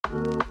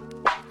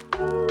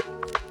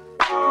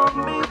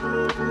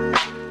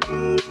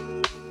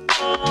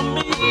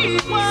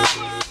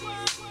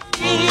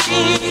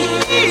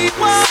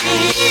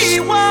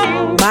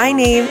My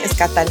name is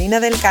Catalina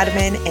del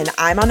Carmen, and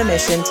I'm on a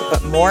mission to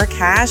put more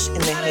cash in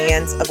the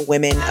hands of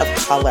women of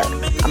color.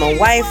 I'm a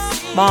wife,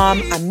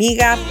 mom,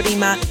 amiga,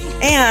 prima,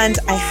 and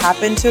I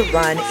happen to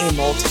run a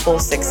multiple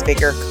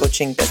six-figure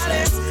coaching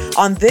business.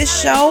 On this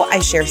show, I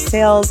share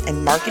sales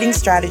and marketing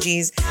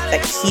strategies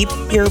that keep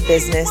your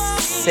business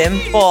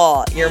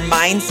simple, your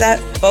mindset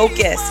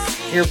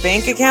focused, your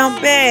bank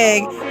account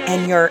big,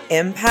 and your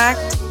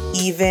impact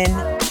even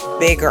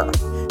bigger.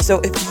 So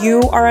if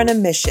you are on a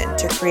mission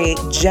to create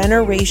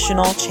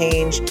generational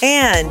change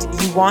and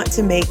you want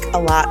to make a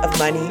lot of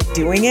money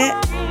doing it,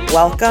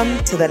 welcome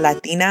to the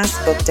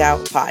Latinas Booked Out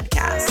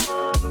podcast.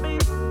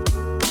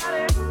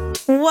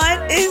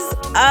 What is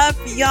up,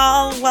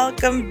 y'all?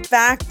 Welcome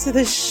back to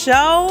the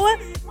show.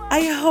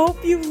 I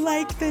hope you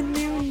like the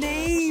new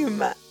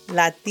name,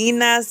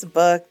 Latinas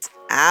Booked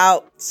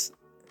Out.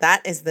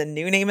 That is the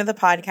new name of the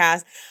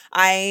podcast.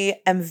 I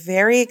am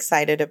very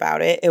excited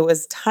about it. It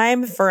was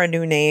time for a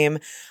new name.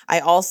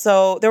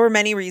 There were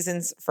many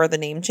reasons for the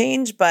name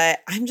change, but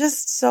I'm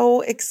just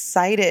so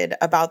excited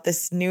about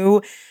this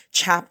new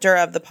chapter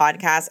of the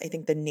podcast. I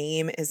think the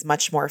name is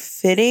much more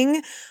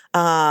fitting.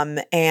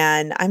 And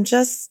I'm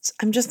just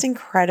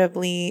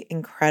incredibly,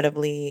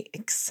 incredibly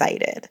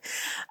excited.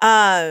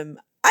 I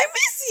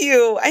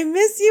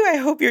miss you. I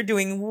hope you're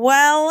doing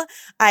well.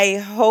 I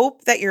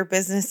hope that your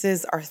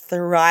businesses are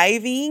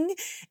thriving.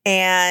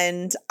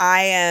 And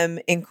I am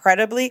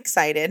incredibly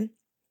excited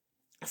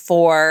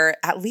for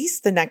at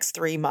least the next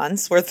 3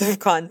 months worth of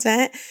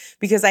content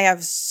because I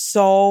have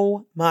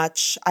so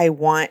much I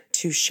want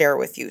to share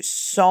with you.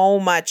 So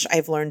much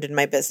I've learned in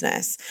my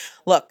business.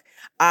 Look,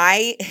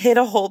 I hit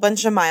a whole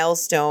bunch of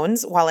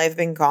milestones while I've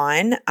been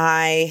gone.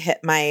 I hit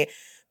my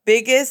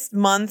biggest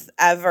month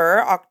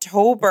ever.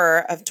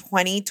 October of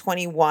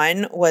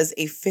 2021 was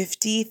a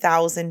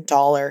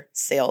 $50,000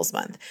 sales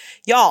month.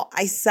 Y'all,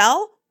 I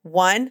sell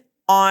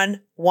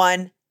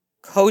one-on-one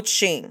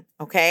coaching,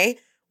 okay?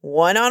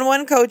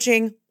 One-on-one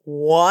coaching,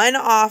 one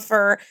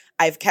offer.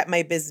 I've kept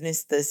my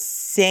business the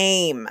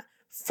same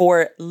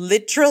for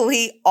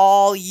literally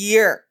all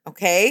year,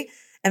 okay?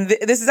 And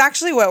this is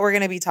actually what we're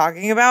going to be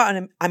talking about.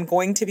 And I'm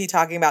going to be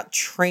talking about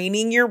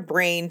training your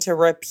brain to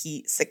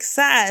repeat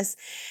success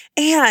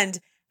and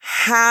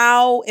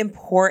how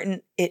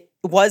important it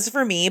was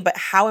for me, but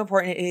how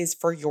important it is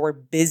for your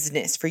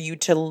business, for you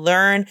to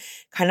learn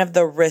kind of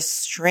the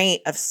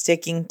restraint of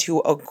sticking to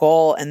a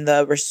goal and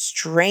the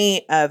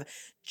restraint of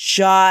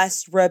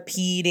just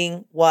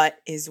repeating what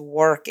is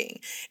working.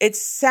 It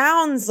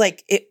sounds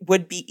like it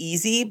would be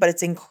easy, but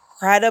it's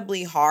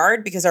incredibly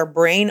hard because our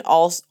brain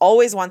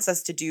always wants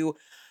us to do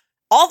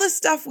all the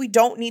stuff we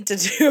don't need to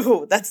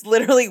do. That's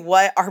literally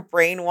what our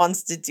brain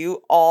wants to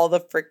do all the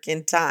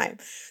freaking time.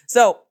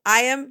 So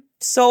I am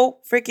so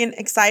freaking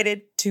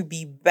excited to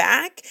be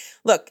back.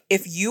 Look,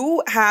 if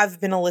you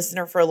have been a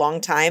listener for a long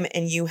time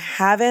and you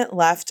haven't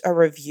left a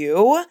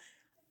review,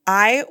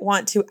 I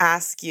want to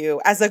ask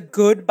you as a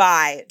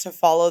goodbye to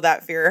Follow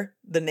That Fear,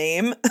 the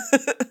name,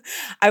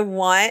 I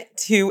want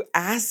to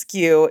ask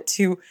you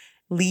to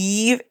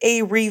leave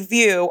a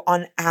review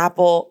on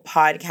Apple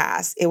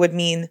Podcasts. It would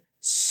mean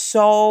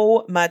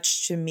so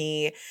much to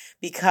me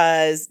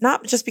because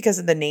not just because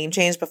of the name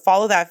change, but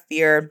Follow That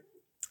Fear,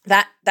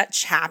 that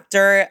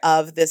chapter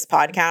of this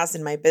podcast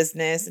in my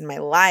business, in my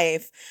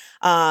life,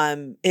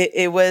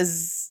 it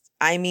was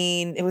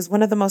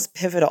one of the most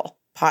pivotal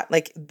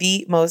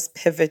the most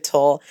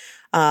pivotal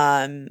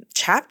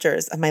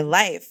chapters of my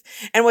life.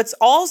 And what's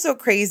also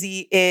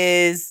crazy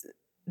is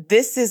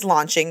this is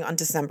launching on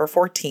December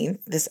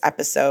 14th, this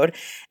episode.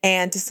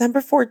 And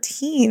December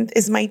 14th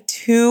is my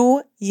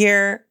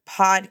 2-year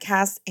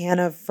podcast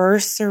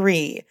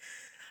anniversary.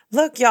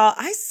 Look, y'all,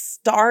 I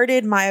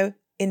started my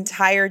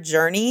entire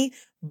journey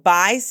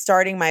by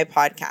starting my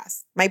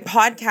podcast. My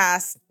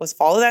podcast was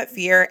Follow That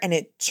Fear, and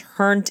it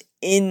turned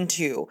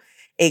into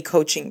a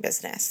coaching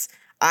business.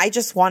 I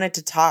just wanted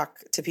to talk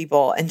to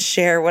people and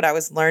share what I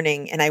was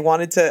learning, and I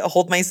wanted to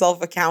hold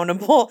myself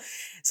accountable.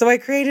 So I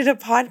created a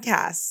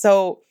podcast.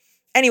 So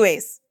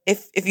anyways,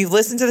 if you've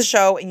listened to the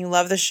show and you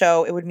love the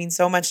show, it would mean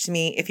so much to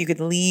me if you could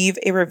leave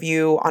a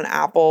review on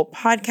Apple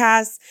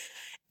Podcasts.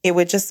 It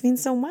would just mean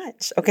so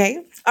much.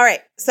 Okay. All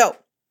right. So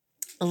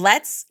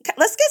let's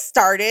get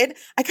started.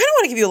 I kind of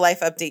want to give you a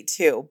life update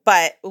too,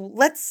 but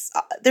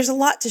there's a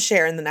lot to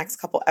share in the next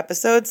couple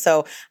episodes.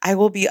 So I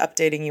will be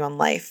updating you on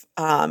life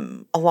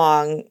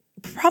along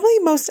probably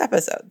most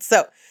episodes.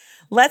 So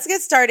let's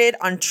get started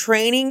on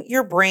training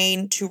your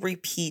brain to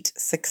repeat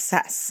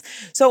success.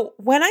 So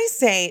when I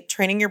say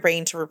training your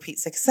brain to repeat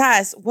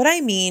success, what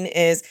I mean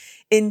is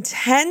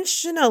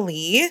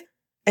intentionally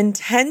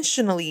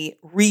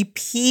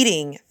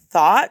repeating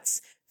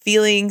thoughts,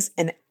 feelings,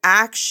 and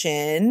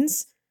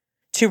actions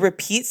to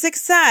repeat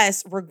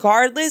success,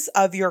 regardless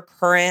of your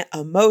current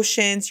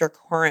emotions, your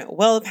current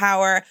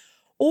willpower,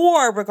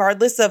 or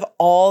regardless of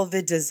all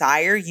the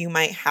desire you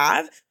might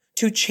have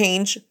to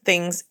change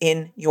things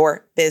in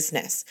your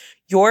business.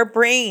 Your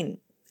brain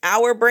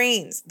our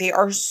brains, they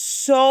are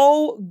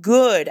so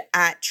good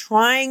at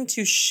trying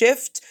to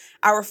shift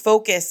our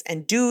focus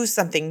and do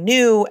something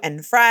new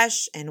and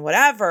fresh and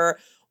whatever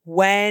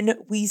when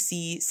we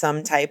see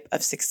some type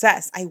of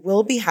success. I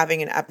will be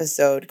having an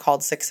episode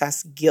called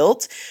Success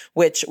Guilt,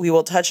 which we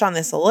will touch on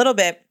this a little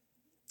bit.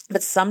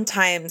 But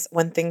sometimes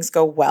when things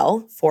go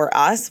well for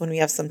us, when we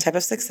have some type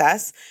of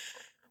success,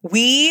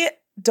 we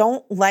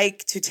don't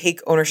like to take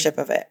ownership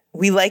of it.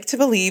 We like to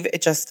believe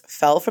it just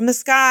fell from the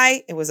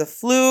sky. It was a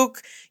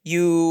fluke.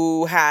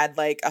 You had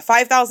like a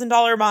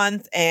 $5,000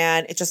 month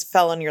and it just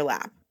fell on your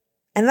lap.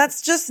 And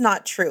that's just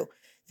not true.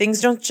 Things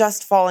don't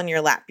just fall in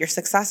your lap. Your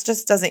success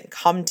just doesn't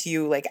come to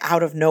you like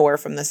out of nowhere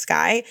from the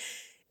sky.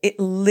 It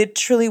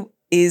literally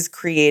is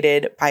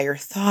created by your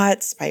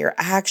thoughts, by your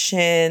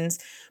actions,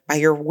 by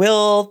your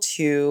will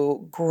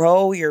to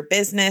grow your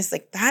business.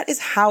 Like that is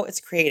how it's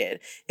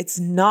created. It's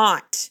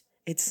not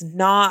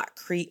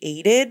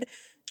created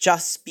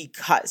just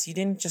because you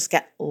didn't just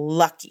get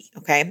lucky.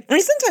 Okay. I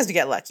mean, sometimes we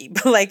get lucky,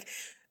 but like,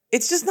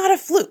 it's just not a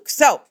fluke.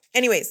 So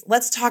anyways,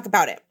 let's talk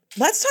about it.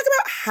 Let's talk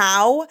about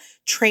how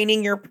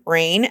training your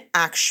brain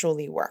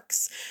actually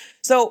works.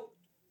 So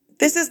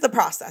this is the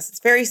process. It's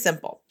very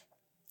simple.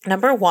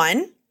 Number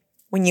one,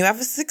 when you have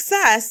a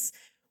success,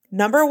 you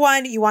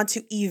want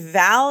to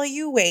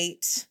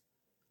evaluate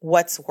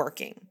what's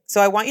working.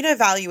 So I want you to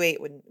evaluate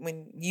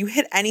when you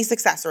hit any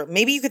success, or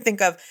maybe you could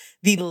think of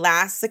the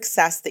last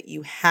success that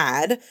you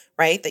had,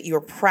 right? That you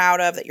were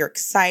proud of, that you're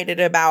excited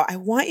about. I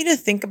want you to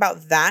think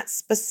about that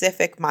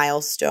specific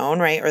milestone,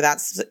 right? Or that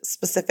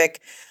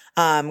specific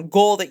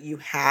goal that you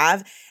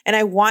have. And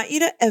I want you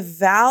to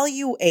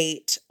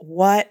evaluate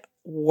what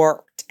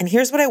worked. And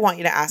here's what I want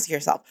you to ask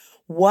yourself.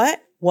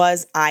 What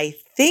was I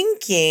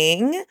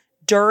thinking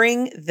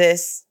during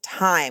this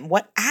time?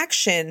 What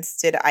actions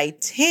did I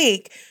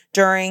take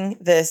during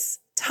this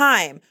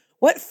time?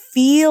 What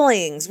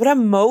feelings, what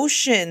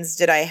emotions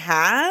did I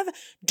have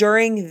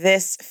during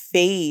this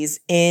phase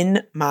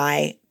in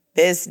my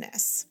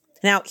business?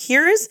 Now,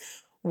 here's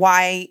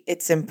why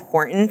it's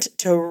important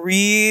to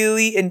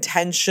really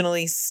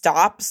intentionally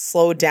stop,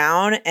 slow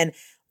down, and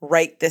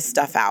write this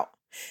stuff out.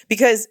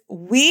 Because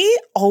we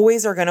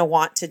always are going to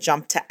want to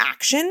jump to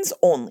actions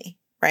only,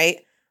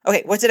 right?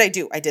 Okay, what did I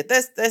do? I did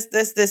this,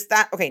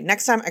 that. Okay,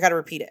 next time I got to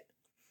repeat it.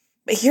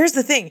 But here's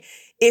the thing.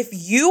 If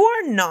you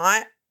are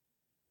not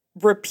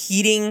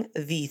repeating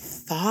the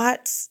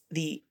thoughts,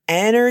 the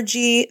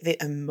energy, the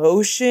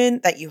emotion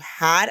that you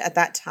had at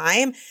that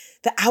time,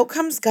 the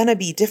outcome's going to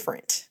be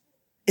different.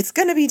 It's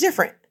going to be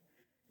different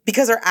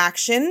because our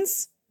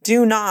actions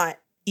do not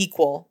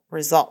equal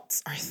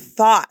results. Our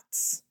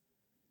thoughts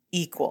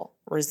equal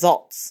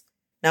results.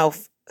 Now,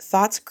 if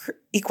thoughts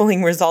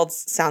equaling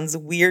results sounds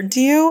weird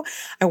to you,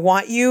 I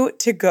want you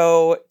to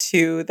go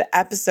to the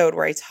episode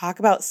where I talk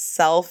about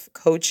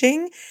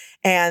self-coaching,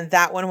 and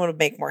that one would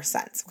make more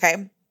sense,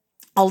 okay?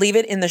 I'll leave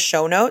it in the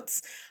show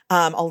notes.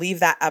 I'll leave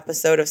that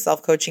episode of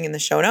self-coaching in the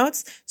show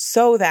notes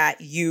so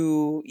that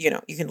you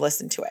can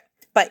listen to it.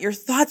 But your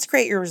thoughts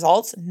create your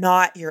results,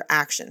 not your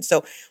actions.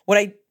 So what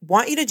I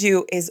want you to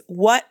do is,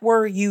 what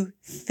were you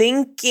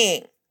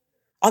thinking?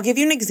 I'll give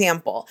you an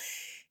example.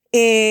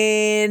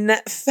 In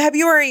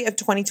February of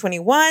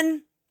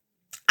 2021,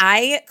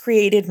 I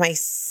created my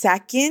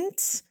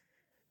second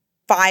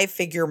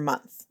 5-figure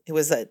month. It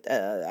was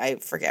I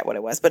forget what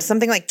it was, but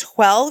something like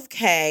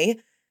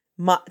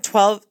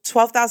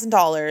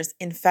 $12,000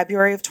 in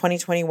February of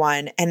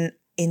 2021. And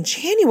in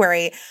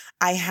January,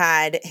 I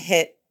had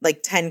hit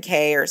like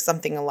 10K or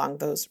something along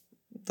those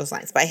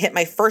lines. But I hit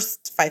my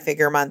first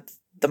 5-figure month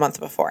the month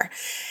before.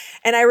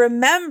 And I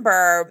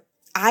remember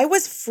I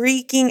was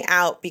freaking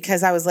out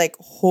because I was like,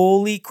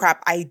 holy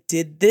crap, I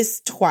did this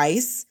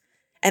twice.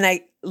 And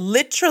I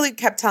literally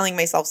kept telling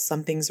myself,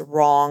 something's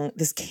wrong.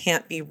 This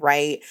can't be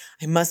right.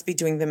 I must be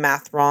doing the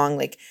math wrong.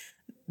 Like,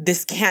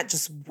 this can't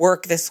just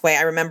work this way.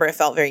 I remember it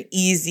felt very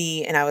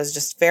easy and I was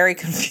just very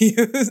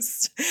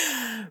confused.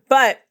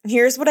 But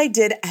here's what I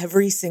did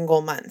every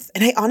single month.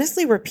 And I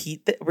honestly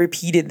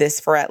repeated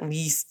this for at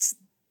least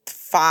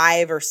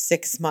 5 or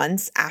 6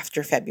 months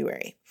after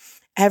February.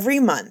 Every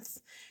month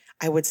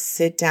I would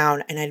sit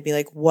down and I'd be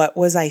like, what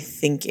was I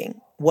thinking?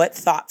 What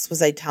thoughts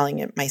was I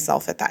telling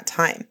myself at that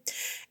time?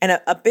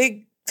 And a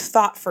big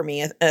thought for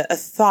me, a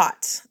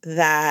thought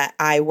that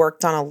I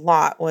worked on a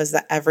lot, was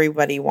that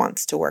everybody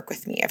wants to work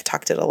with me. I've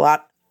talked a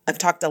lot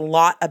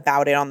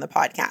about it on the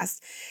podcast.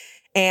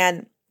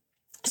 And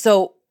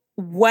so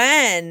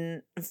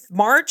when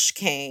March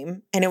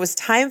came and it was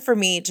time for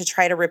me to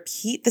try to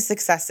repeat the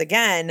success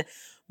again,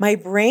 my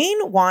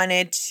brain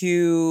wanted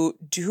to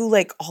do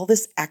like all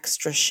this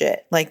extra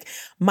shit. Like,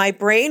 my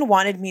brain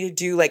wanted me to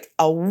do like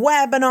a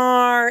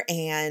webinar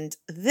and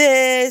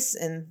this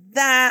and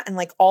that and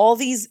like all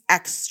these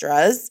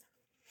extras.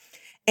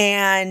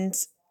 And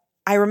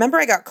I remember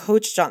I got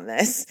coached on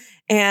this,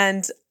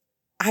 and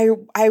I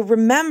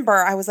remember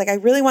I was like, I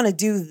really want to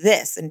do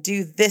this and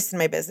do this in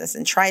my business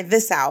and try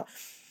this out.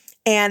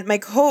 And my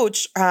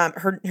coach,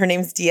 her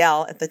name's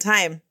DL at the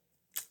time,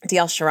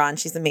 DL Sharon,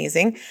 she's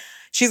amazing.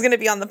 She's going to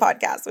be on the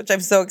podcast, which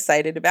I'm so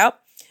excited about.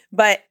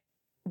 But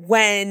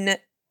when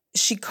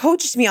she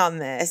coached me on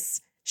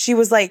this, she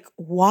was like,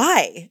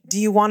 why do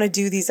you want to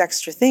do these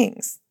extra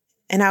things?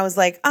 And I was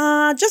like,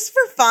 just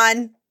for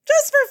fun,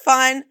 just for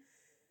fun.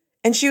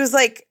 And she was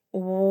like,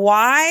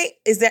 why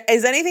is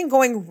anything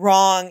going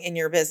wrong in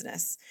your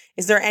business?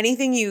 Is there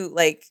anything you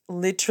like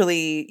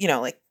literally,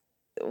 like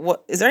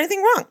what, is there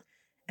anything wrong?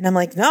 And I'm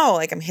like, no,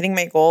 like I'm hitting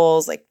my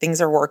goals, like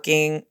things are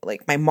working,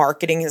 like my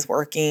marketing is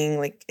working,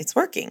 like it's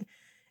working.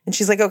 And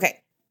she's like,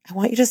 okay, I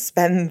want you to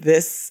spend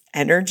this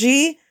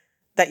energy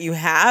that you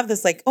have,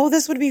 this like, oh,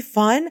 this would be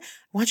fun. I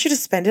want you to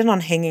spend it on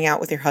hanging out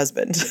with your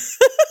husband.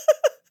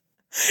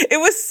 It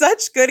was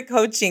such good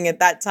coaching at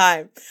that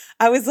time.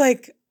 I was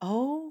like,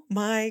 oh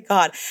my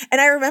God. And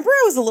I remember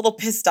I was a little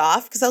pissed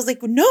off because I was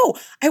like, no,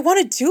 I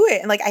want to do it.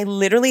 And like, I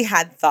literally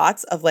had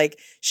thoughts of like,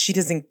 she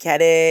doesn't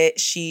get it.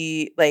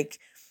 She like,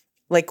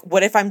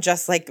 what if I'm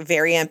just like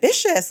very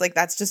ambitious? Like,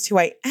 that's just who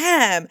I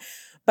am.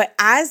 But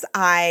as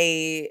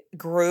I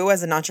grew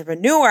as an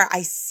entrepreneur,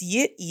 I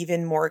see it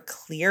even more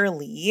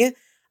clearly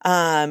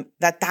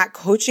that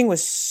coaching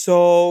was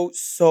so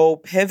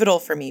pivotal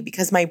for me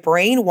because my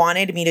brain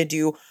wanted me to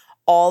do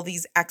all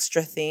these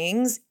extra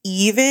things,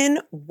 even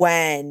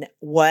when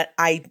what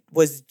I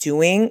was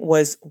doing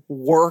was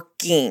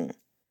working.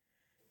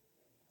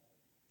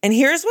 And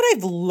here's what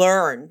I've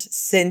learned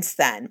since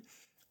then.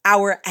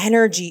 Our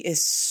energy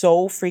is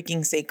so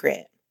freaking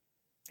sacred.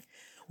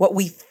 What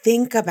we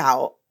think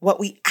about, what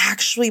we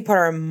actually put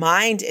our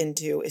mind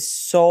into is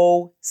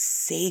so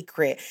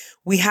sacred.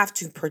 We have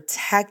to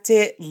protect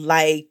it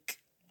like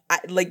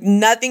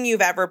nothing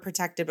you've ever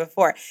protected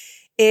before.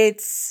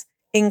 It's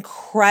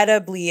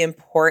incredibly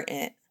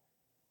important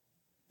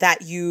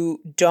that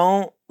you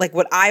don't, like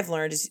what I've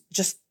learned is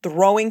just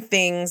throwing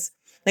things,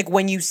 like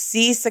when you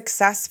see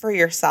success for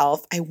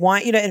yourself, I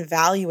want you to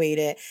evaluate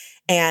it.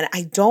 And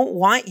I don't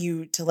want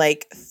you to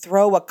like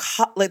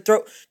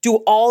do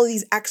all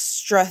these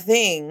extra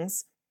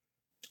things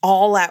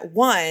all at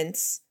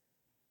once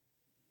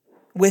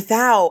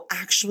without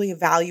actually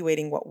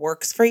evaluating what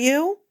works for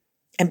you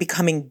and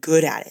becoming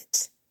good at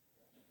it.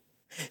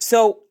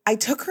 So I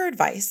took her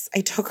advice,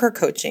 I took her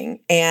coaching,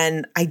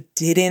 and I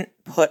didn't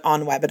put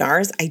on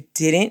webinars. I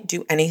didn't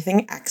do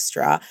anything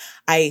extra.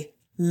 I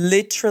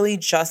literally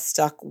just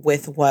stuck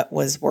with what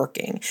was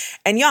working.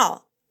 And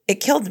y'all, it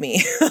killed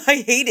me.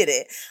 I hated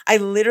it. I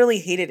literally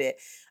hated it.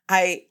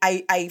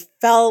 I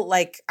felt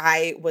like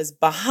I was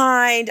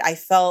behind. I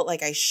felt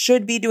like I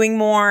should be doing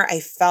more. I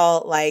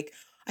felt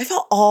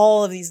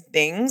all of these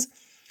things.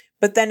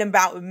 But then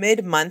about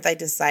mid-month, I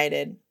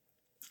decided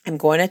I'm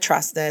going to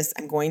trust this.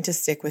 I'm going to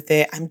stick with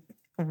it.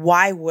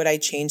 Why would I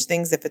change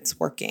things if it's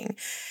working?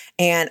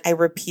 And I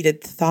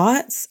repeated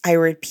thoughts. I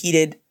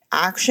repeated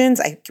actions.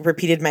 I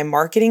repeated my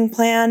marketing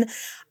plan.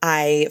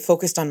 I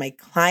focused on my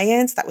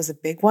clients. That was a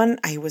big one.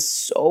 I was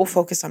so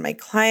focused on my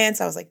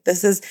clients. I was like,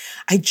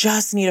 I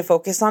just need to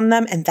focus on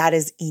them. And that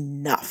is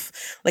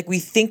enough. Like we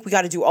think we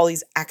got to do all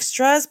these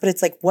extras, but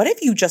it's like, what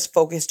if you just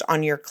focused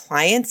on your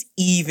clients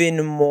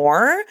even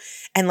more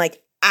and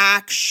like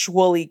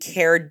actually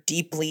care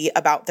deeply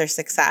about their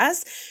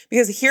success?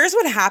 Because here's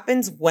what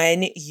happens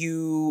when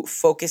you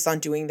focus on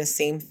doing the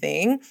same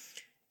thing.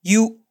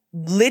 You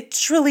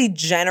literally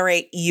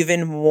generate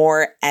even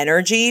more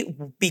energy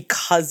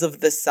because of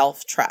the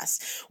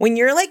self-trust. When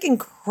you're like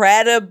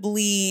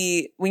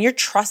when you're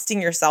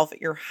trusting yourself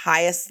at your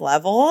highest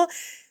level,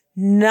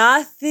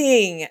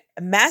 nothing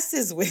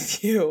messes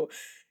with you.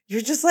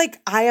 You're just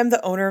like, I am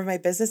the owner of my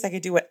business. I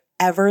can do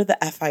whatever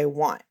the F I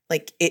want.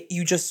 Like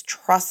you just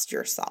trust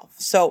yourself.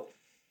 So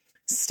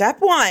step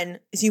one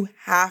is you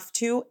have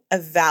to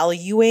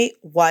evaluate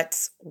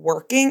what's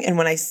working. And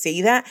when I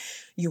say that,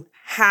 you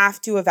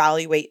have to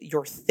evaluate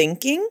your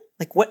thinking.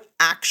 Like what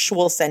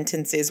actual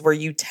sentences were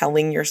you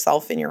telling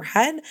yourself in your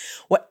head?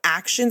 What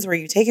actions were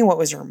you taking? What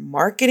was your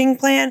marketing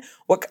plan?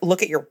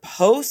 Look at your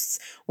posts.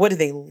 What do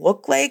they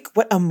look like?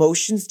 What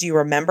emotions do you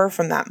remember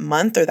from that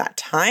month or that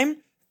time?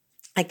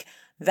 Like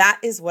that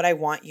is what I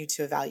want you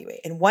to evaluate.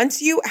 And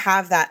once you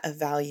have that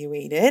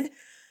evaluated,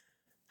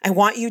 I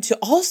want you to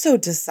also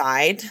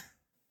decide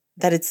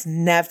that it's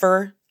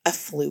never a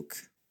fluke.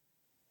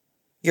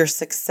 Your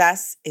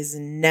success is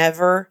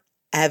never,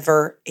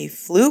 ever a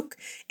fluke.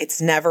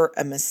 It's never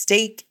a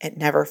mistake. It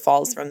never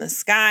falls from the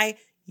sky.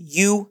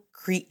 You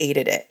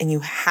created it and you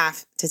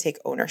have to take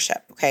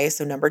ownership. Okay.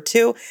 So number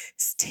 2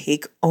 is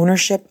take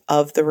ownership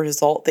of the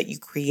result that you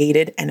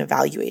created and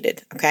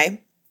evaluated.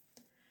 Okay.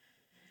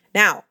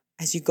 Now,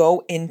 as you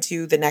go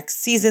into the next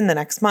season, the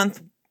next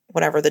month,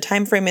 whatever the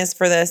time frame is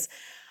for this,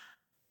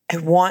 I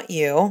want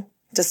you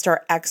to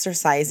start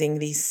exercising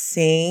these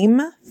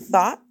same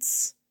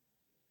thoughts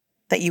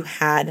that you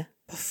had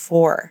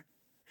before.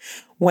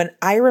 When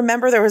I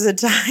remember there was a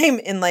time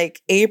in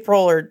like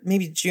April or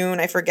maybe June,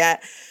 I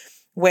forget,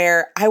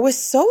 where I was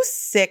so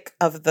sick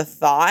of the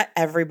thought,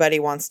 everybody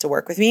wants to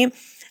work with me.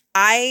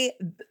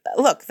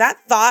 That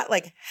thought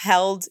like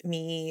held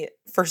me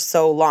for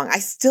so long. I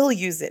still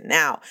use it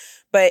now.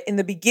 But in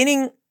the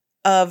beginning,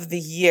 of the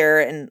year,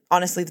 and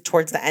honestly,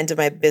 towards the end of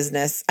my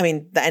business,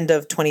 the end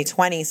of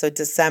 2020, so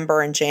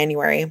December and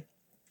January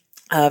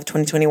of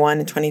 2021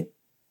 and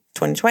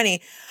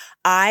 2020,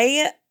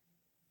 I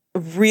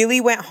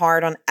really went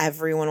hard on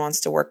everyone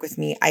wants to work with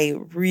me. I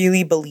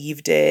really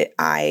believed it.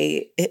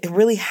 It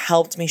really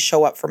helped me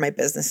show up for my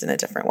business in a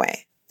different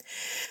way.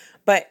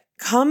 But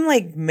come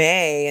like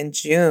May and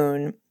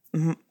June,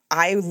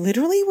 I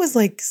literally was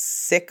like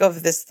sick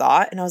of this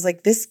thought. And I was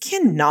like, this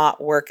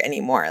cannot work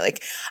anymore.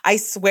 Like, I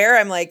swear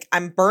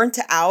I'm burnt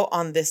out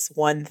on this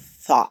one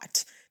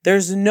thought.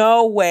 There's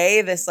no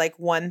way this like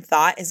one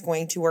thought is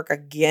going to work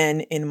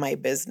again in my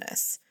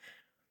business.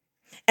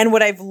 And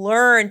what I've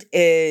learned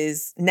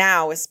is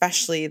now,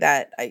 especially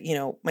that,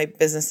 my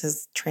business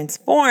has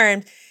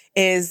transformed,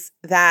 is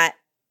that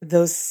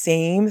those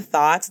same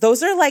thoughts,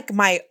 those are like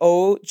my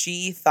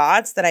OG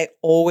thoughts that I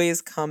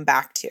always come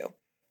back to.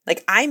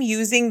 Like, I'm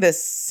using the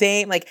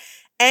same, like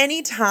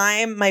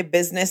anytime my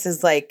business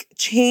is like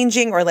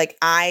changing, or like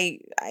I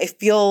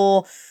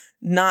feel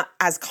not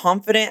as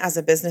confident as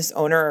a business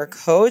owner or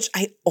coach,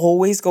 I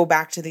always go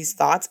back to these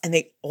thoughts and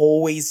they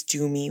always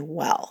do me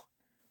well.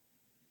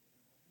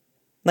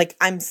 Like,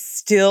 I'm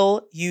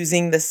still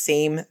using the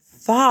same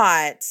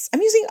thoughts.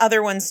 I'm using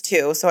other ones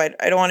too. So I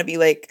don't want to be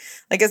like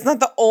it's not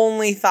the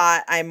only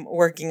thought I'm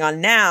working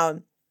on now.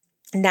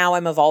 Now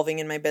I'm evolving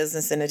in my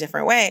business in a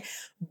different way.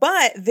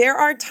 But there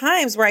are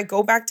times where I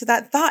go back to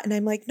that thought and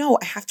I'm like, no,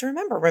 I have to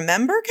remember.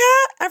 Remember,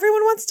 Kat?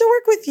 Everyone wants to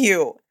work with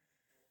you.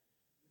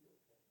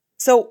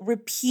 So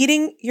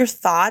repeating your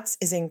thoughts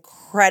is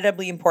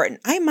incredibly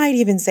important. I might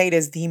even say it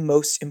is the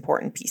most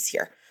important piece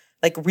here.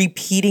 Like,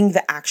 repeating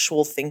the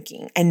actual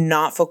thinking and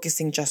not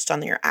focusing just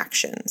on your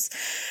actions.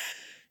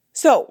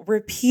 So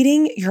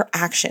repeating your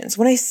actions.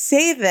 When I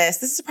say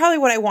this is probably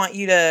what I want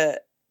you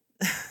to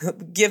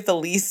give the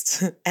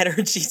least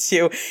energy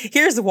to.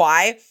 Here's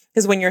why.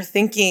 Because when you're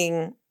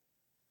thinking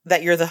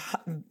you're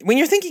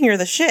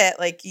the shit,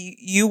 like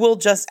you will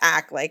just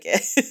act like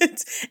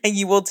it and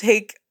you will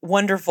take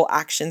wonderful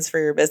actions for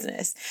your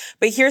business.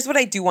 But here's what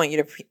I do want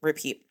you to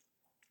repeat.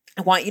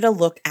 I want you to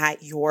look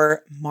at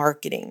your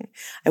marketing.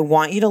 I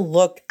want you to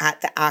look at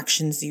the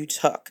actions you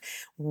took.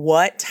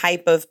 What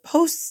type of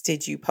posts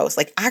did you post?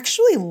 Like,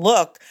 actually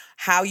look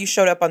how you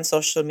showed up on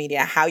social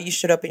media, how you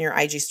showed up in your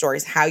IG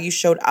stories, how you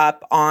showed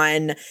up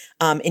on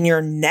in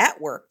your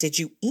network. Did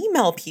you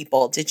email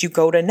people? Did you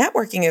go to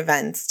networking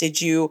events?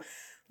 Did you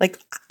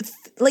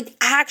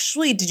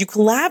actually did you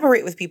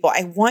collaborate with people?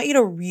 I want you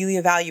to really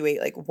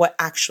evaluate like what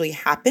actually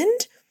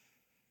happened.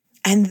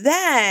 And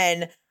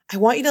then I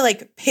want you to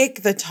like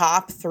pick the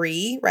top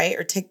 3, right?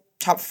 Or take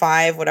top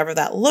 5, whatever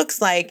that looks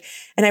like.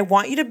 And I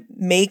want you to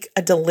make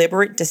a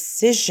deliberate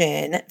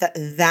decision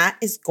that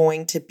is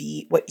going to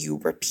be what you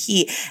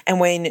repeat. And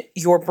when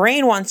your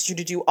brain wants you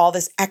to do all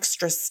this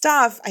extra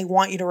stuff, I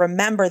want you to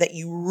remember that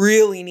you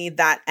really need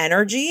that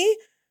energy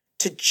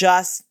to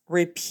just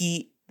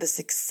repeat the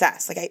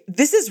success.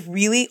 This is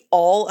really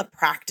all a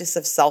practice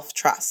of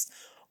self-trust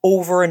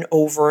over and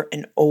over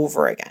and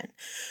over again.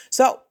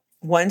 So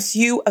once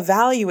you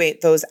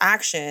evaluate those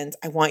actions,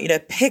 I want you to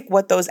pick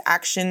the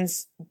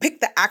actions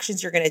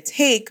you're going to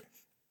take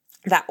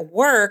that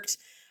worked.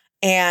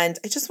 And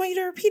I just want you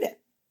to repeat it.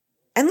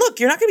 And look,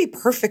 you're not going to be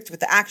perfect with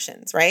the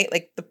actions, right?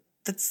 Like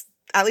that's,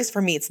 at least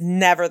for me, it's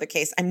never the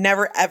case. I'm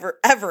never, ever,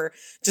 ever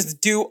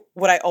just do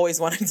what I always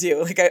want to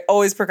do. Like, I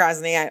always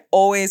procrastinate. I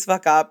always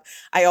fuck up.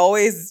 I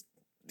always,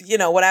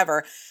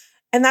 whatever.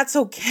 And that's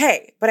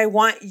okay. But I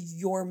want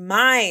your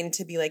mind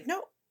to be like,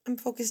 no, I'm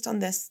focused on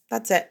this.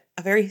 That's it.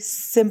 A very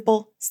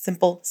simple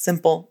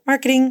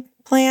marketing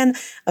plan,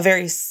 a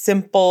very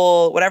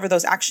simple, whatever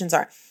those actions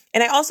are.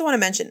 And I also want to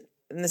mention,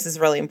 and this is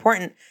really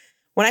important,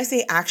 when I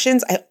say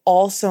actions, I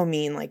also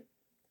mean like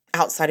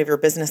outside of your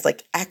business,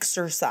 like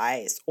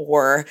exercise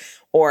or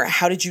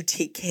how did you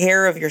take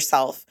care of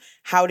yourself?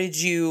 How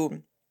did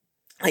you,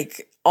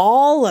 like,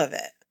 all of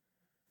it.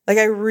 Like,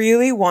 I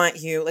really want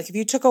you, like, if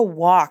you took a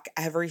walk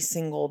every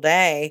single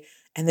day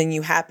and then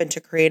you happen to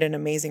create an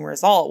amazing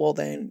result, well,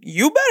 then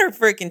you better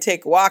freaking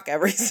take a walk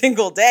every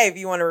single day if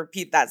you want to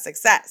repeat that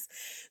success.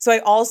 So I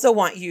also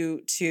want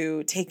you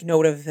to take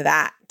note of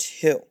that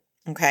too.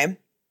 Okay.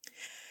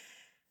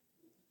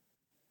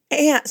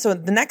 And so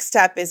the next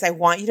step is I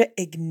want you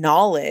to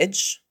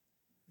acknowledge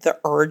the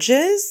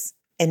urges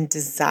and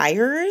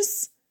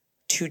desires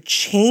to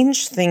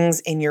change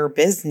things in your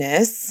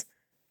business,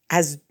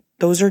 as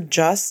those are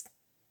just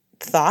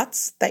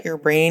thoughts that your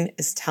brain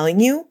is telling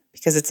you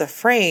because it's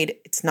afraid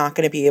it's not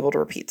going to be able to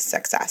repeat the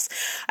success.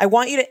 I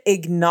want you to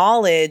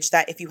acknowledge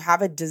that if you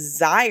have a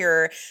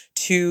desire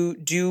to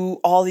do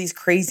all these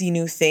crazy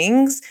new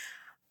things,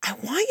 I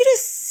want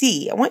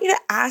you to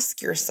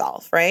ask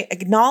yourself, right?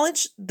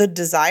 Acknowledge the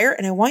desire.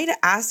 And I want you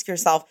to ask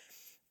yourself,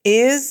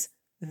 is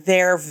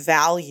there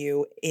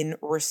value in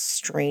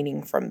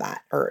restraining from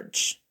that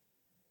urge?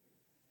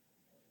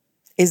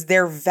 Is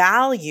there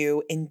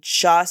value in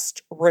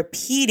just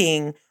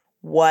repeating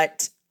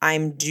what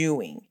I'm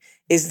doing?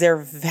 Is there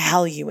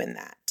value in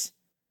that?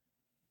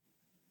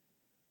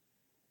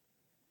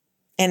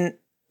 And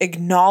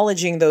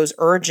acknowledging those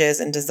urges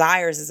and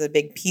desires is a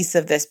big piece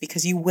of this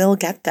because you will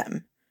get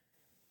them.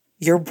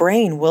 Your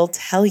brain will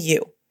tell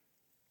you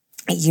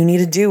you need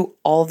to do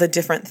all the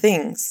different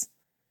things.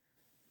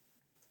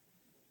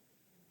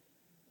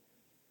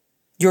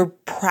 You're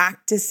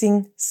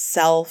practicing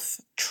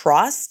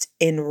self-trust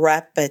in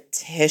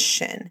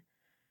repetition.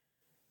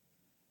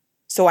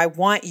 So I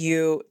want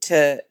you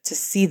to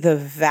see the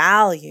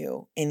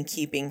value in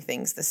keeping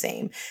things the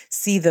same.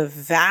 See the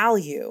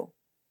value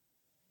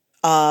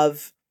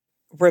of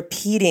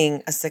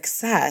repeating a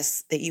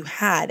success that you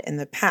had in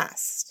the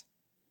past.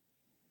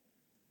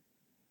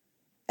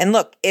 And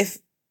look, if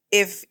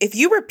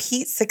you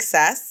repeat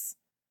success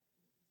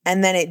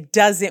and then it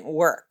doesn't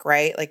work,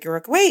 right? Like you're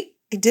like, wait,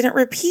 I didn't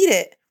repeat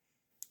it.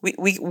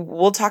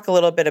 We'll talk a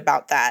little bit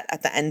about that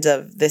at the end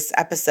of this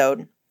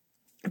episode.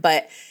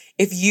 But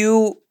if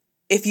you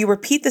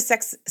repeat the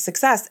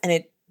success and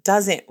it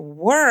doesn't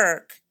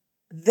work,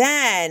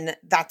 then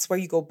that's where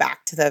you go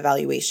back to the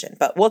evaluation.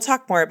 But we'll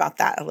talk more about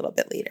that a little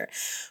bit later.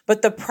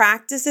 But the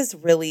practice is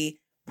really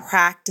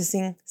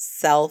practicing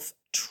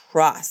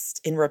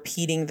self-trust in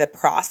repeating the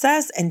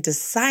process and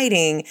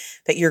deciding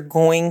that you're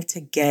going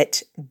to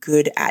get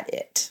good at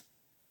it.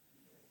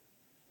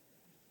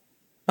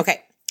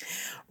 Okay.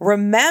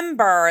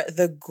 Remember,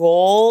 the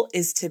goal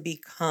is to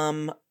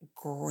become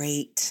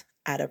great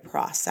at a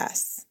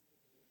process.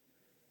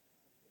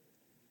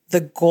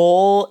 The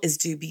goal is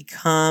to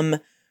become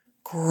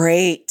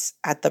great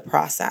at the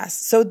process.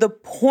 So the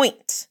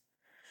point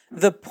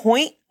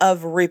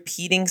of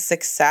repeating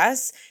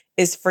success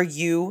is for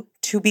you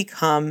to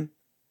become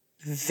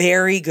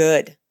very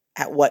good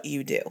at what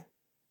you do.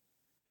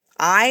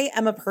 I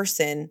am a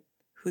person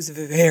who's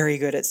very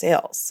good at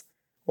sales.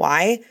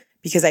 Why?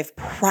 Because I've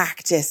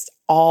practiced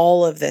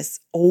all of this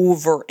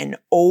over and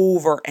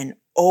over and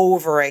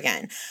over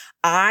again.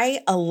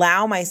 I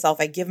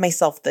give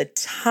myself the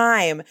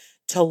time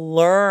to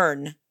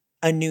learn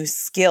a new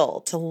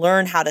skill, to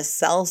learn how to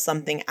sell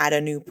something at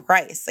a new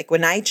price. Like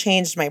when I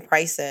changed my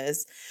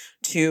prices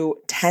to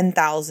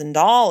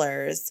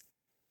 $10,000,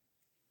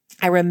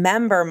 I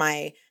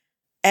remember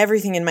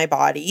everything in my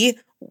body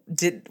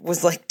didn't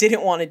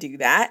want to do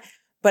that,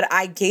 but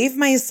I gave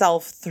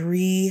myself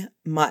 3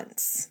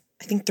 months.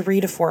 I think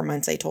 3 to 4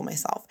 months, I told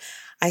myself.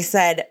 I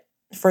said,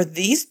 for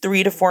these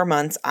 3 to 4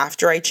 months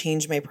after I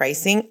change my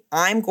pricing,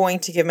 I'm going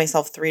to give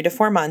myself 3 to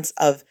 4 months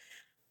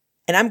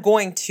and I'm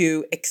going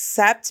to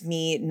accept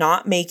me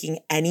not making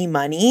any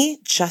money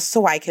just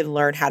so I could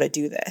learn how to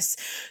do this.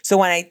 So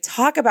when I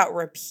talk about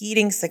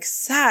repeating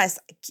success,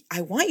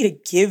 I want you to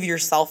give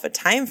yourself a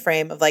time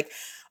frame of like,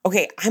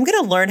 okay, I'm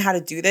going to learn how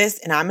to do this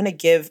and I'm going to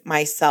give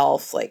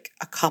myself like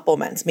a couple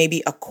months,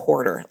 maybe a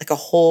quarter, like a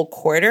whole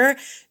quarter,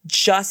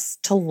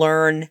 just to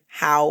learn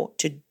how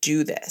to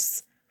do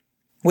this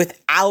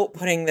without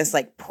putting this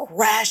like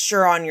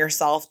pressure on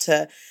yourself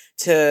to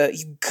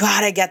you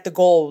gotta get the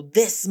goal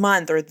this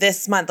month or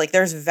this month. Like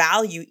there's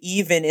value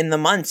even in the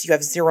months. You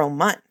have 0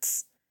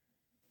 months.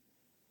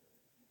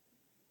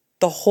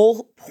 The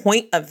whole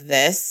point of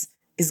this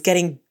is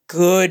getting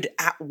good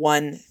at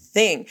one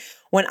thing.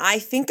 When I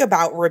think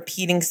about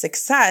repeating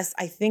success,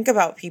 I think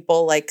about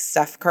people like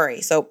Steph Curry.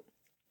 So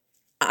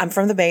I'm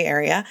from the Bay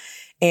Area,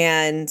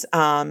 and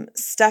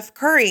Steph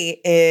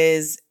Curry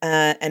is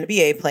an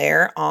NBA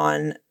player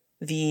on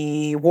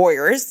the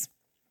Warriors.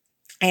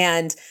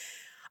 And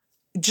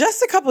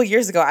just a couple of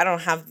years ago, I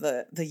don't have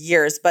the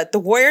years, but the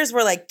Warriors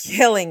were like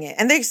killing it.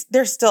 And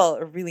they're still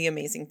a really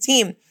amazing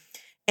team.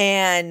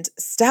 And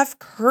Steph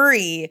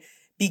Curry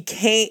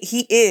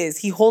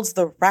he holds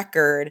the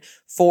record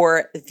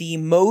for the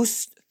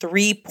most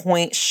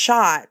 3-point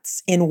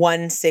shots in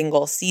one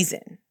single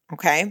season.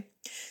 Okay.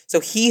 So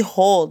he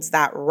holds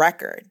that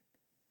record.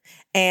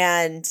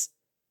 And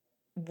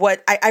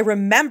what I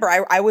remember,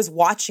 I was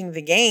watching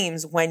the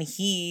games when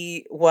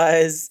he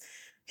was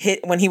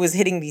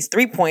hitting these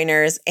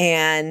 3-pointers,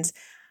 and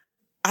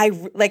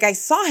I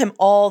saw him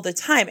all the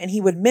time, and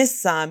he would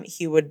miss some,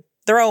 he would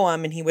throw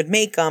them, and he would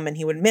make them, and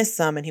he would miss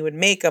some, and he would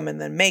make them, and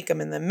then make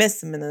them, and then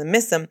miss them, and then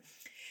miss them.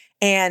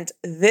 And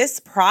this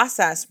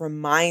process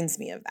reminds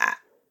me of that.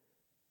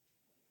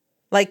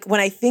 Like when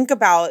I think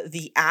about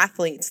the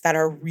athletes that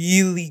are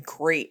really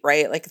great,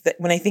 right? Like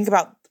when I think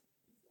about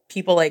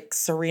people like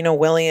Serena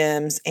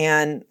Williams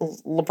and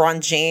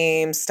LeBron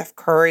James, Steph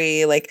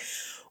Curry, like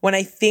when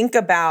I think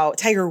about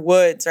Tiger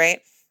Woods,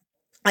 right?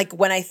 Like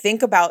when I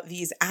think about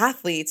these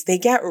athletes, they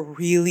get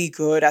really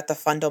good at the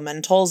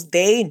fundamentals.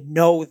 They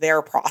know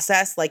their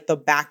process like the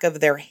back of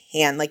their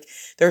hand. Like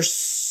they're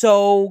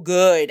so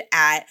good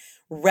at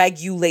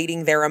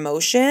regulating their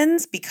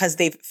emotions because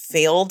they've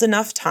failed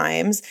enough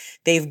times.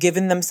 They've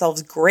given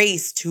themselves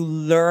grace to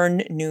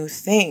learn new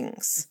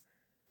things.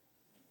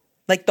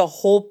 Like the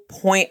whole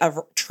point of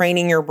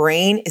training your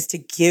brain is to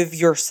give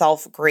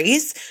yourself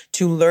grace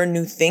to learn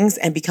new things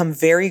and become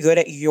very good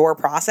at your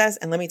process.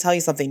 And let me tell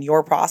you something,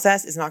 your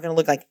process is not going to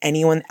look like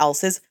anyone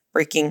else's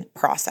freaking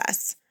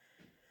process.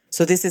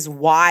 So this is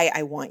why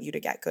I want you to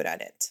get good at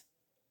it.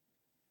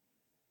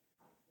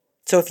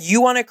 So if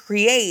you want to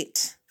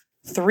create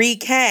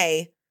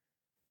 $3K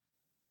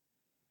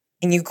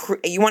and you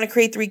want to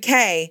create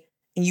 3K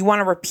and you want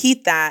to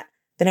repeat that,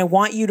 then I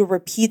want you to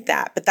repeat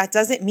that. But that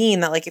doesn't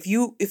mean that like if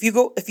you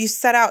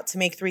set out to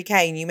make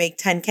 3K and you make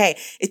 10K,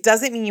 it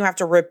doesn't mean you have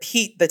to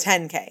repeat the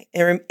 10K.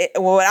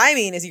 What I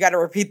mean is you got to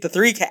repeat the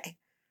 3K.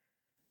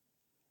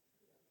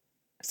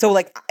 So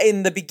like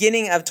in the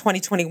beginning of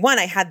 2021,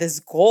 I had this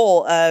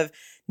goal of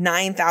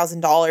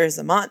 $9,000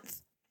 a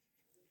month.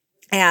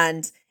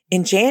 And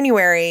in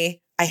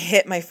January, I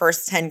hit my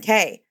first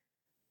 10K.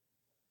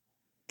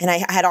 And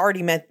I had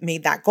already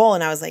made that goal.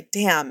 And I was like,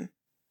 damn,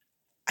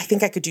 I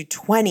think I could do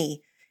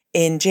 20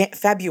 in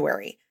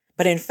February.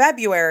 But in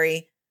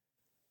February,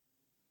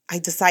 I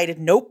decided,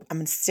 nope, I'm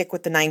going to stick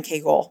with the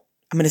 9K goal.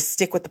 I'm going to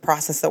stick with the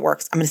process that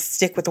works. I'm going to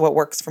stick with what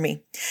works for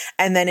me.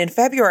 And then in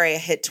February, I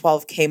hit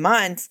 12K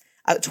months,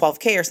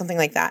 12K or something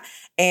like that.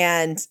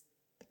 And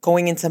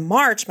going into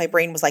March, my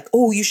brain was like,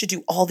 oh, you should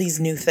do all these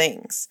new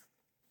things.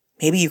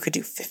 Maybe you could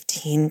do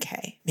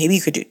 15K. Maybe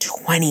you could do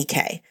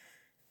 20K.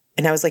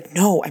 And I was like,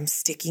 no, I'm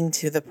sticking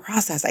to the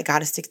process. I got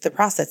to stick to the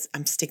process.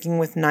 I'm sticking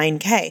with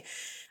 9K.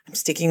 I'm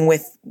sticking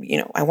with,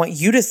 I want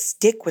you to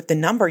stick with the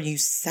number you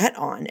set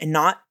on and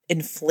not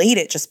inflate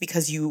it just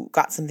because you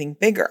got something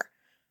bigger.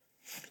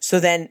 So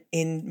then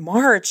in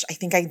March, I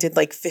think I did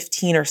like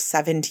 15 or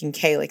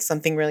 17K, like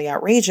something really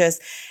outrageous.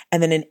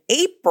 And then in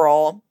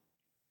April,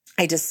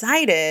 I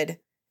decided,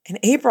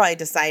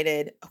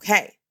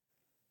 okay,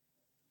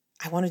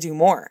 I want to do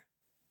more.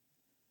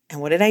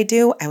 And what did I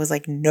do? I was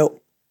like, no,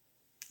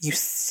 you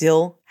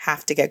still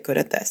have to get good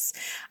at this.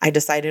 I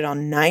decided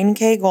on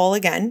 9K goal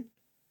again.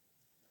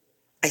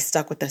 I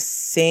stuck with the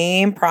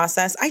same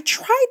process. I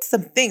tried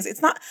some things.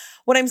 It's not,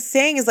 what I'm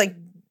saying is like,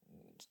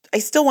 I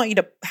still want you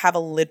to have a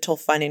little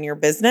fun in your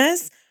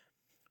business,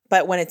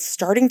 but when it's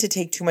starting to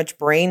take too much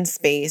brain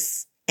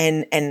space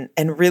and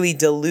really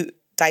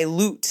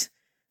dilute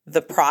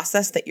the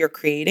process that you're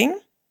creating,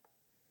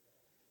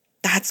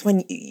 that's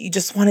when you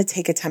just want to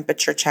take a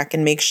temperature check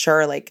and make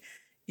sure like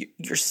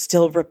you're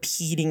still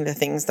repeating the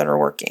things that are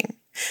working.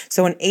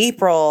 So in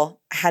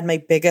April, I had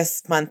my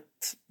biggest month.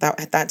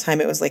 At that time,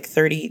 it was like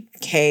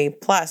 30K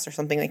plus or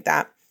something like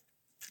that.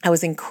 I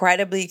was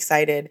incredibly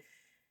excited.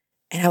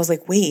 And I was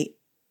like, wait,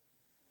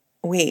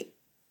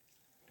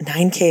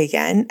 9K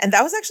again? And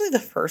that was actually the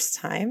first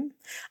time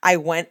I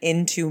went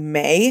into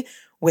May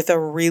with a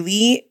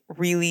really,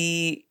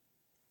 really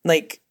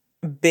like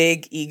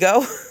big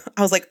ego.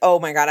 I was like, oh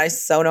my God, I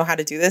so know how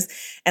to do this.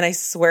 And I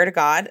swear to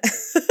God,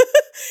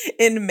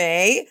 in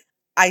May,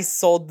 I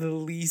sold the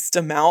least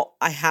amount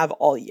I have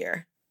all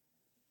year.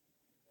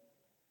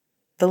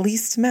 The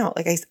least amount.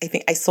 Like I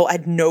think I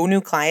had no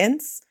new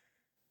clients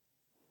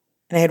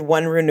and I had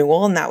one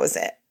renewal and that was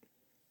it.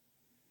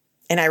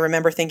 And I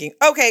remember thinking,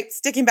 okay,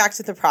 sticking back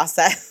to the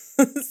process,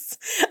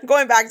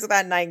 going back to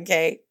that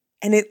 9K.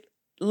 And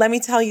let me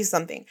tell you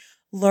something,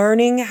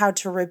 learning how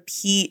to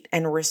repeat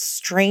and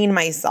restrain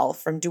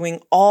myself from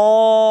doing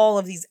all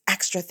of these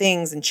extra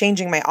things and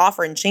changing my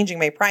offer and changing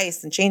my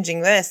price and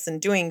changing this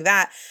and doing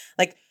that.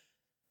 Like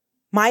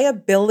my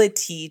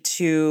ability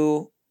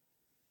to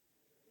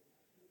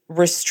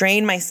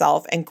restrain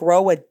myself and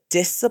grow a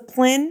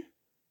discipline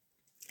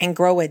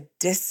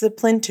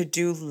to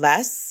do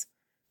less,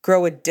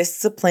 grow a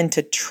discipline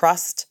to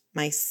trust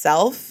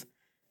myself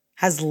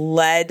has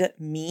led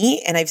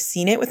me, and I've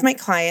seen it with my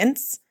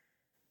clients,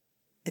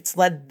 it's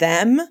led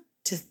them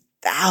to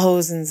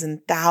thousands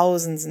and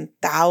thousands and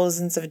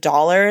thousands of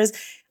dollars,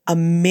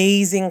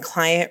 amazing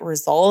client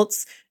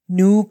results,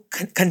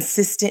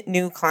 consistent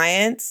new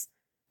clients.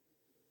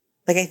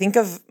 Like I think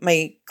of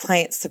my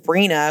client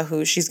Sabrina,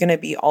 who she's going to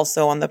be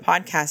also on the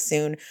podcast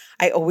soon.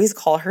 I always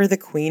call her the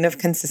queen of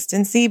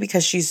consistency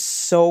because she's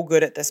so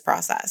good at this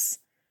process.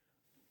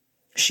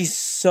 She's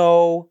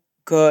so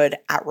good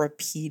at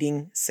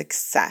repeating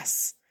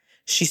success.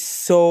 She's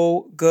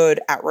so good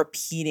at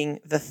repeating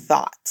the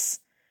thoughts.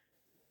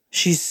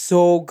 She's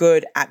so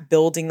good at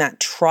building that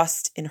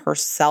trust in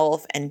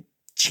herself and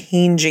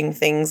changing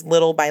things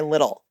little by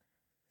little.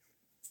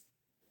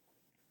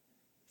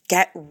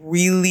 Get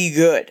really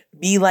good.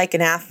 Be like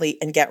an athlete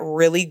and get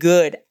really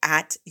good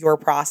at your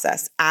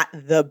process, at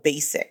the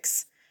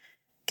basics.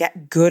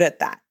 Get good at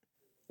that.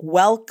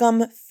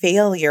 Welcome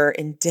failure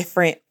in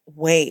different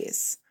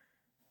ways.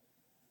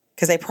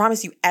 Because I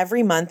promise you,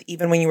 every month,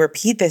 even when you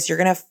repeat this, you're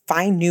going to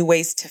find new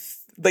ways to,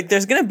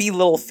 there's going to be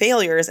little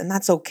failures, and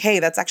that's okay.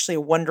 That's actually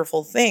a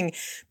wonderful thing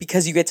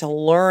because you get to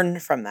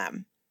learn from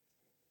them.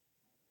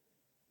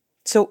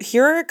 So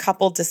here are a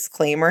couple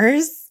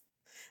disclaimers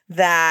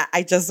that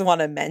I just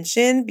want to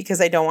mention because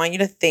I don't want you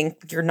to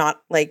think you're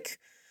not like,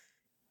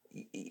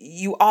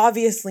 you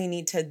obviously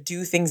need to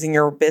do things in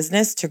your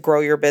business to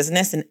grow your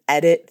business and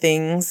edit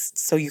things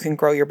so you can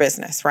grow your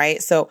business,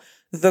 right? So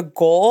a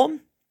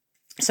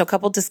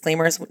couple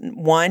disclaimers.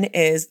 One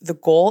is the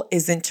goal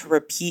isn't to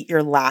repeat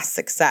your last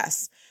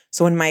success.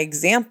 So in my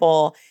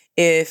example,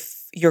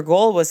 if your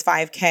goal was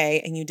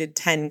 5K and you did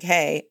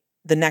 10K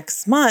the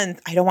next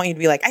month, I don't want you to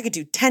be like, I could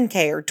do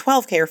 10K or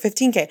 12K or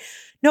 15K.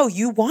 No,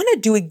 you want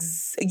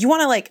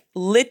to like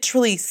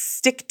literally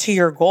stick to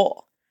your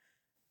goal.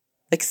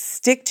 Like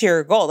stick to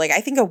your goal. Like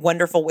I think a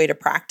wonderful way to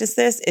practice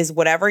this is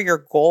whatever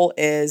your goal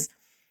is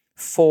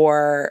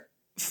for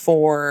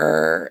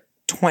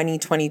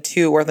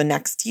 2022 or the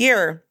next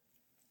year,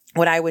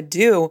 what I would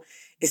do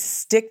is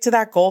stick to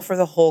that goal for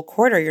the whole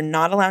quarter. You're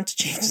not allowed to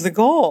change the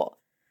goal.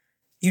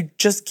 You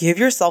just give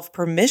yourself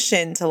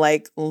permission to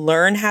like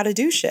learn how to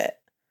do shit.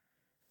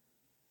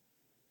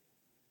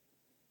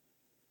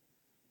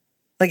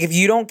 Like if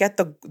you don't get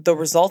the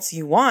results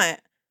you want,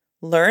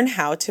 learn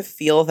how to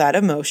feel that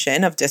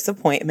emotion of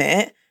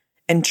disappointment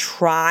and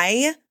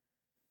try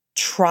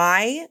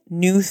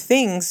new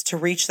things to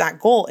reach that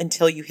goal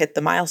until you hit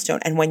the milestone.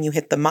 And when you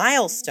hit the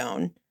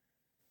milestone,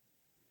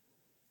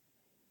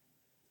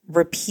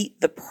 repeat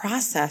the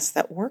process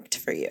that worked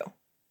for you.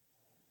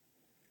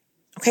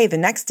 Okay, the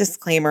next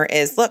disclaimer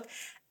is, look,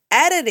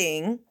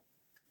 editing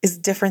is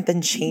different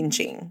than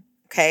changing,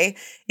 okay?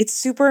 It's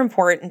super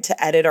important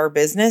to edit our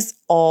business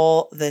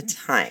all the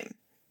time.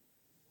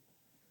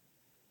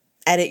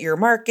 Edit your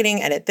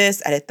marketing, edit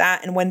this, edit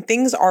that. And when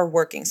things are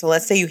working, so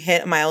let's say you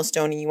hit a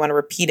milestone and you want to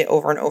repeat it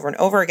over and over and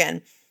over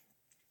again,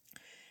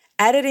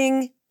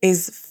 editing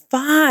is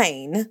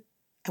fine.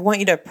 I want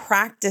you to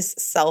practice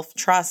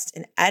self-trust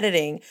in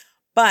editing.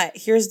 But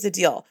here's the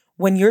deal.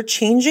 When you're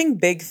changing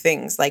big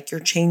things, like you're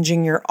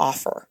changing your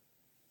offer,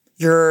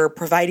 you're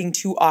providing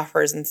 2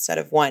 offers instead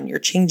of 1, you're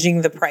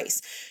changing the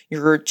price,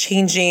 you're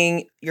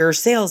changing your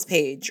sales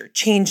page, you're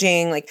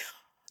changing like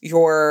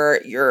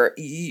you're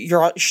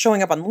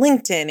showing up on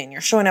LinkedIn and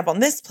you're showing up on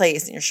this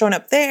place and you're showing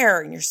up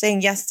there and you're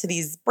saying yes to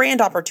these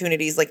brand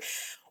opportunities. Like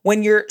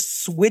when you're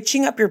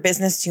switching up your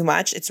business too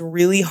much, it's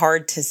really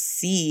hard to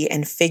see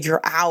and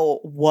figure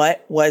out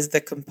what was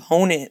the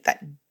component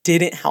that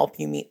didn't help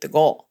you meet the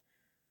goal.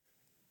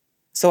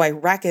 So I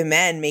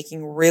recommend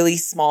making really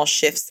small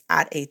shifts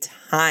at a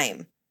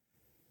time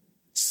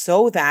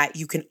so that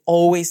you can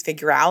always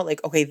figure out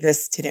like, okay,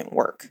 this didn't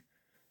work.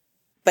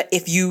 But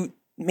if you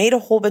made a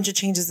whole bunch of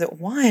changes at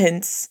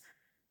once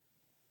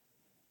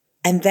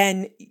and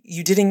then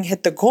you didn't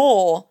hit the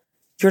goal,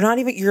 there's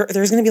going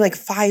to be like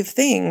 5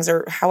 things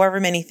or however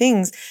many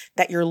things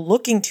that you're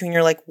looking to and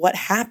you're like, what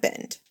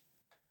happened?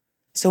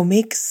 So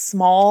make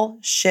small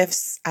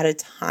shifts at a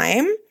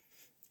time.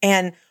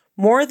 And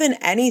more than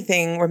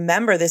anything,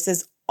 remember, this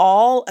is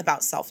all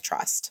about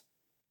self-trust.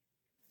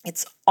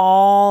 It's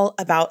all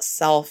about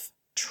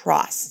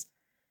self-trust.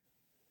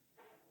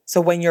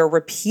 So when you're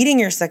repeating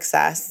your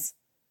success,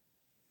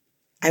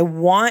 I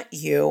want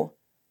you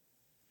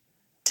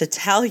to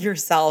tell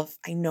yourself,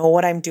 I know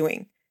what I'm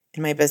doing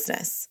in my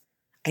business.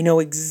 I know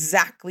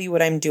exactly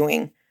what I'm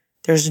doing.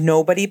 There's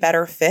nobody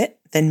better fit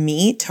than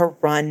me to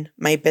run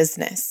my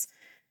business.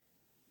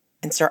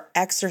 And start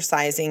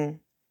exercising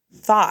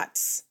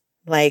thoughts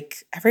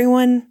like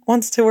everyone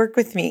wants to work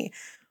with me,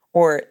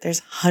 or there's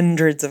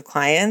hundreds of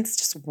clients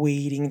just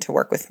waiting to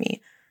work with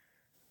me.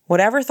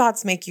 Whatever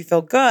thoughts make you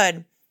feel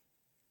good,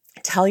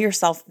 tell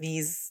yourself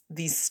these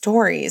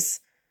stories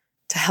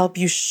to help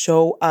you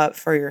show up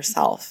for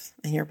yourself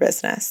and your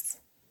business.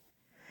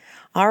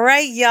 All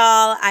right,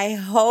 y'all. I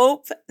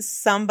hope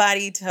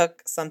somebody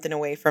took something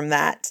away from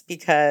that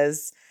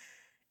because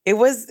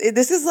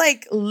this is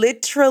like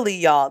literally,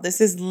 y'all,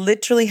 this is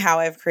literally how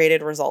I've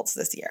created results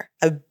this year.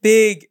 A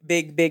big,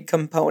 big, big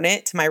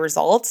component to my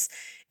results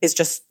is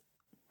just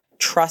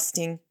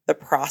trusting the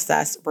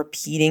process,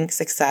 repeating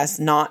success,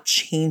 not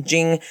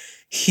changing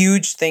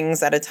huge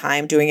things at a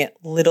time, doing it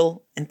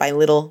little and by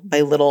little,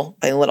 by little,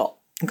 by little.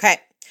 Okay.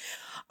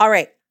 All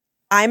right.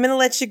 I'm going to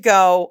let you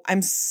go.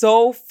 I'm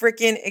so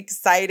freaking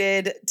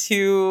excited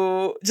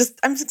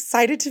I'm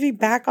excited to be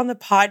back on the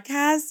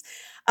podcast.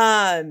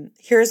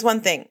 Here's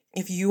one thing.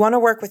 If you want to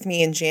work with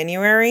me in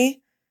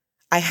January,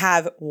 I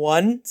have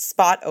 1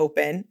 spot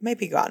open. Might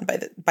be gone by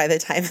the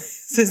time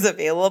this is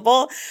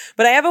available,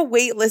 but I have a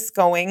wait list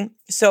going.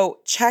 So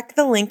check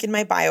the link in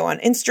my bio on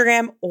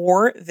Instagram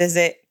or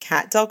visit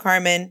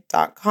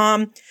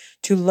katdelcarmen.com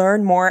to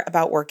learn more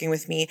about working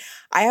with me.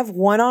 I have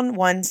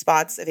one-on-one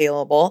spots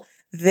available.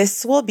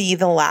 This will be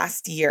the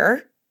last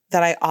year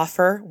that I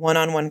offer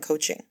one-on-one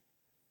coaching.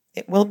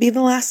 It will be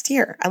the last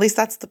year. At least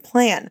that's the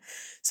plan.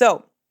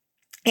 So,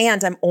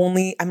 and I'm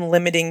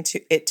limiting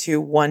it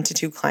to 1 to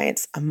 2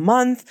 clients a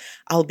month.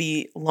 I'll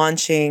be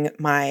launching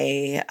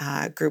my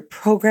group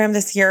program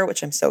this year,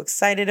 which I'm so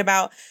excited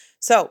about.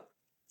 So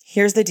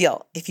here's the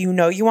deal. If you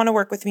know you want to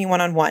work with me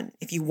one-on-one,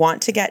 if you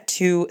want to get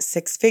to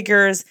 6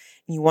 figures,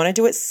 and you want to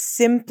do it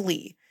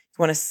simply, you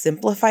want to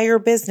simplify your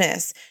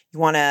business, you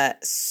want to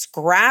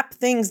scrap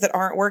things that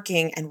aren't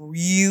working and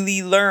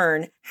really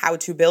learn how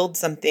to build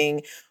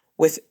something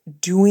with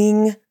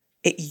doing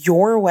it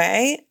your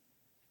way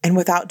and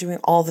without doing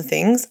all the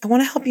things, I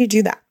want to help you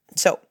do that.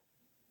 So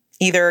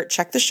either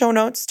check the show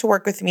notes to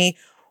work with me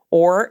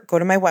or go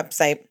to my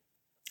website.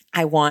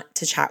 I want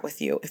to chat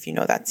with you if you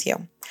know that's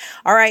you.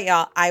 All right,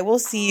 y'all. I will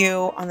see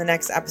you on the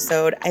next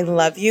episode. I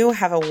love you.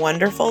 Have a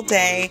wonderful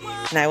day,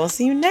 and I will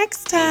see you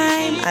next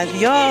time.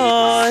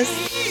 Adios.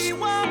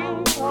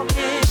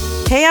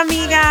 Hey,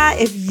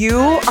 amiga. If you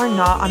are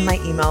not on my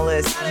email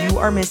list, you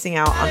are missing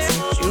out on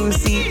some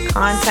juicy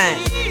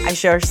content. I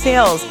share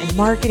sales and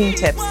marketing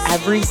tips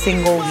every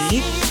single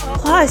week.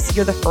 Plus,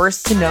 you're the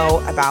first to know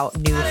about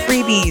new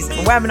freebies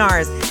and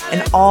webinars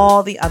and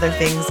all the other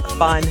things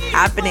fun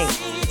happening.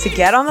 To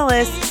get on the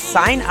list,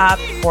 sign up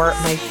for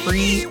my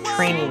free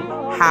training,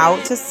 How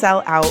to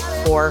Sell Out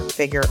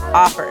 4-Figure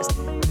Offers.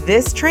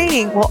 This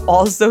training will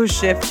also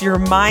shift your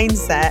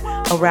mindset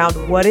around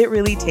what it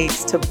really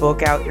takes to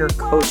book out your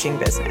coaching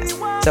business.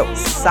 So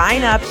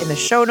sign up in the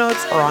show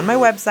notes or on my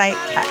website,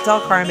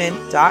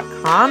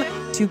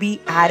 katdelcarmen.com, to be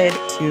added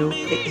to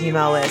the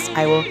email list.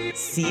 I will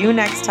see you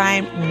next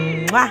time.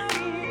 Mwah.